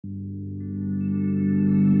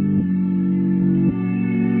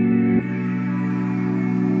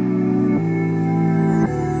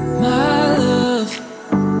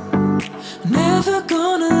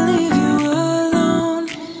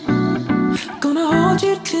For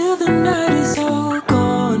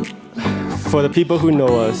the people who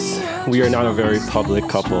know us, we are not a very public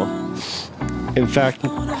couple. In fact,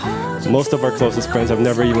 most of our closest friends have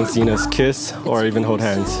never even seen us kiss or even hold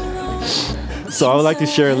hands. So I would like to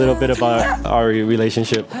share a little bit about our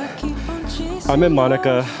relationship. I met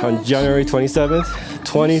Monica on January 27th,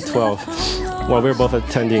 2012, while we were both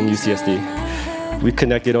attending UCSD. We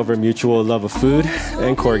connected over mutual love of food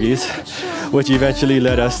and corgis, which eventually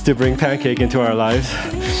led us to bring pancake into our lives.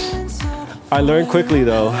 I learned quickly,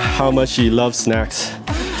 though, how much she loves snacks.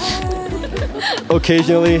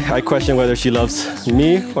 Occasionally, I question whether she loves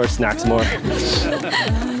me or snacks more.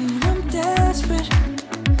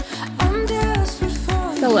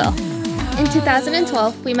 So Will, in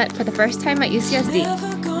 2012, we met for the first time at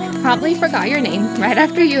UCSD. Promptly forgot your name right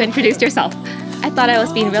after you introduced yourself. I thought I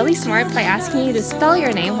was being really smart by asking you to spell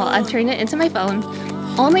your name while entering it into my phone,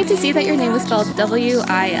 only to see that your name was spelled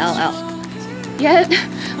W-I-L-L. Yet,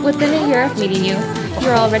 within a year of meeting you, you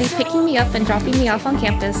were already picking me up and dropping me off on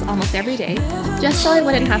campus almost every day, just so I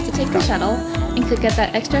wouldn't have to take the shuttle and could get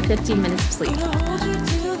that extra 15 minutes of sleep.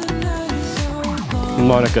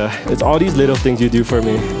 Monica, it's all these little things you do for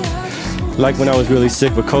me. Like when I was really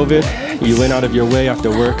sick with COVID, you went out of your way after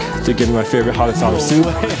work to give me my favorite hot and sour soup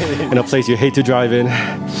in a place you hate to drive in.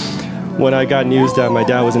 When I got news that my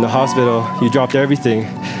dad was in the hospital, you dropped everything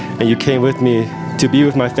and you came with me to be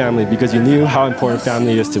with my family because you knew how important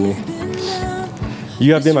family is to me.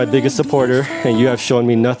 You have been my biggest supporter and you have shown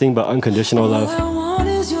me nothing but unconditional love.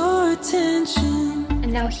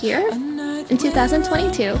 And now here, in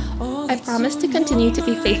 2022, I promise to continue to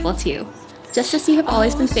be faithful to you, just as you have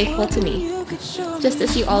always been faithful to me. Just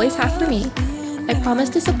as you always have for me, I promise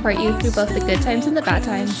to support you through both the good times and the bad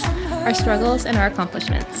times, our struggles and our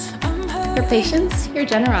accomplishments. Your patience, your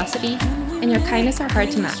generosity, and your kindness are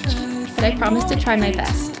hard to match, but I promise to try my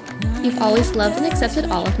best. You've always loved and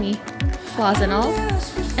accepted all of me, flaws and all,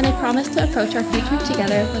 and I promise to approach our future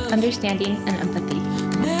together with understanding and empathy.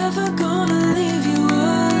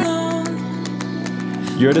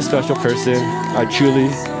 You're the special person I truly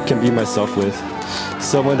can be myself with.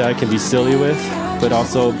 Someone that I can be silly with, but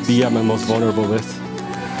also be at my most vulnerable with.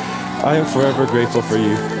 I am forever grateful for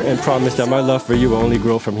you and promise that my love for you will only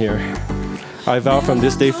grow from here. I vow from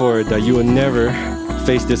this day forward that you will never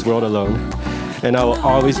face this world alone, and I will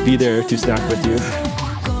always be there to snack with you.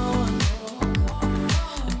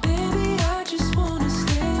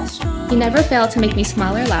 You never fail to make me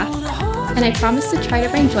smile or laugh, and I promise to try to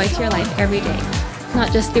bring joy to your life every day,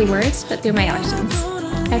 not just through words, but through my actions.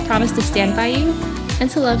 I promise to stand by you and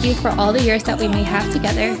to love you for all the years that we may have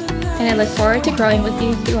together, and I look forward to growing with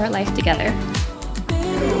you through our life together.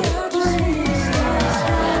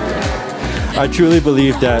 I truly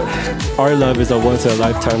believe that our love is a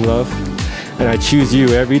once-in-a-lifetime love, and I choose you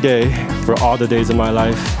every day for all the days of my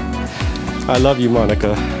life. I love you,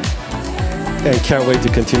 Monica, and can't wait to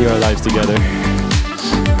continue our lives together.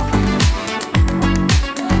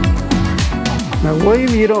 Now,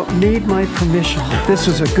 William, you don't need my permission, but this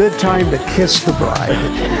is a good time to kiss the bride.